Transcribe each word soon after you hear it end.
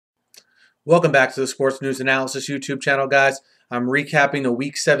Welcome back to the Sports News Analysis YouTube channel, guys. I'm recapping the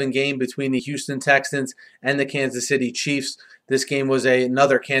Week 7 game between the Houston Texans and the Kansas City Chiefs. This game was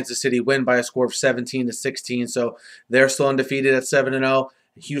another Kansas City win by a score of 17-16, so they're still undefeated at 7-0.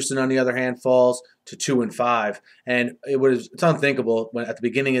 Houston, on the other hand, falls to 2-5, and it's unthinkable when at the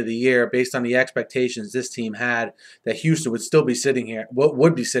beginning of the year, based on the expectations this team had, that Houston would still be sitting here,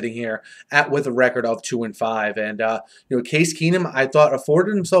 with a record of 2-5. And Case Keenum, I thought,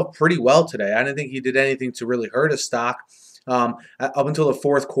 afforded himself pretty well today. I didn't think he did anything to really hurt his stock. Up until the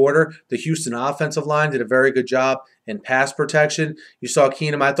fourth quarter, the Houston offensive line did a very good job in pass protection. You saw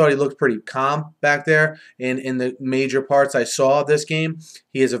Keenum. I thought he looked pretty calm back there in the major parts I saw of this game.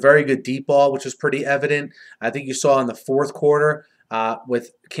 He has a very good deep ball, which was pretty evident. I think you saw in the fourth quarter,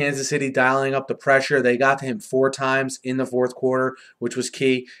 with Kansas City dialing up the pressure, they got to him 4 times in the fourth quarter, which was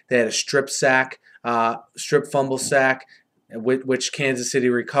key. They had a strip fumble sack, which Kansas City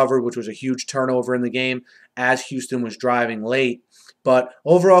recovered, which was a huge turnover in the game as Houston was driving late. But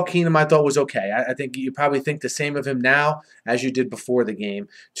overall, Keenum, I thought, was okay. I think you probably think the same of him now as you did before the game.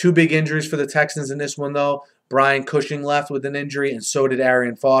 2 big injuries for the Texans in this one, though. Brian Cushing left with an injury, and so did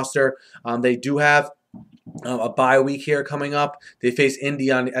Arian Foster. They do have a bye week here coming up. They face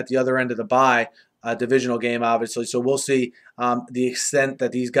Indy at the other end of the bye. Divisional game, obviously. So we'll see the extent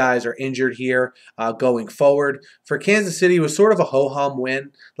that these guys are injured here going forward. For Kansas City, it was sort of a ho-hum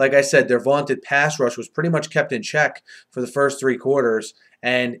win. Like I said, their vaunted pass rush was pretty much kept in check for the first 3 quarters.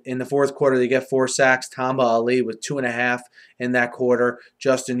 And in the fourth quarter, they get 4 sacks. Tamba Ali with 2.5 in that quarter.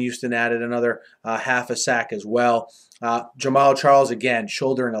 Justin Houston added another half a sack as well. Jamal Charles, again,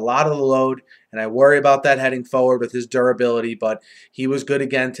 shouldering a lot of the load, and I worry about that heading forward with his durability, but he was good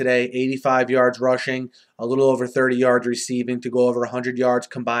again today. 85 yards rushing, a little over 30 yards receiving to go over 100 yards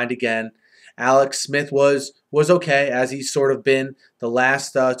combined again. Alex Smith was okay, as he's sort of been the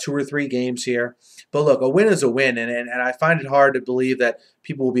last 2 or 3 games here. But look, a win is a win, and I find it hard to believe that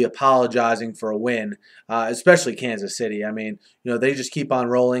people will be apologizing for a win, especially Kansas City. I mean, they just keep on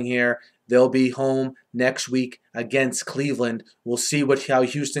rolling here. They'll be home next week against Cleveland. We'll see how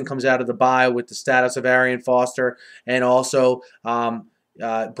Houston comes out of the bye with the status of Arian Foster and also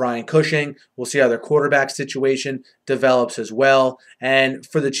Brian Cushing. We'll see how their quarterback situation develops as well. And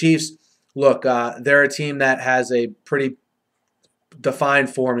for the Chiefs, look, they're a team that has a pretty defined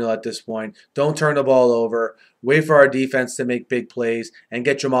formula at this point. Don't turn the ball over. Wait for our defense to make big plays and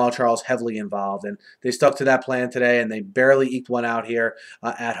get Jamal Charles heavily involved. And they stuck to that plan today, and they barely eked one out here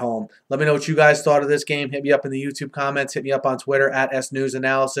at home. Let me know what you guys thought of this game. Hit me up in the YouTube comments. Hit me up on Twitter at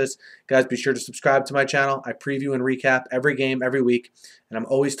SNewsAnalysis. Guys, be sure to subscribe to my channel. I preview and recap every game every week, and I'm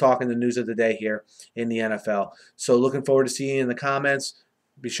always talking the news of the day here in the NFL. So looking forward to seeing you in the comments.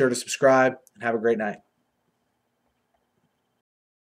 Be sure to subscribe, and have a great night.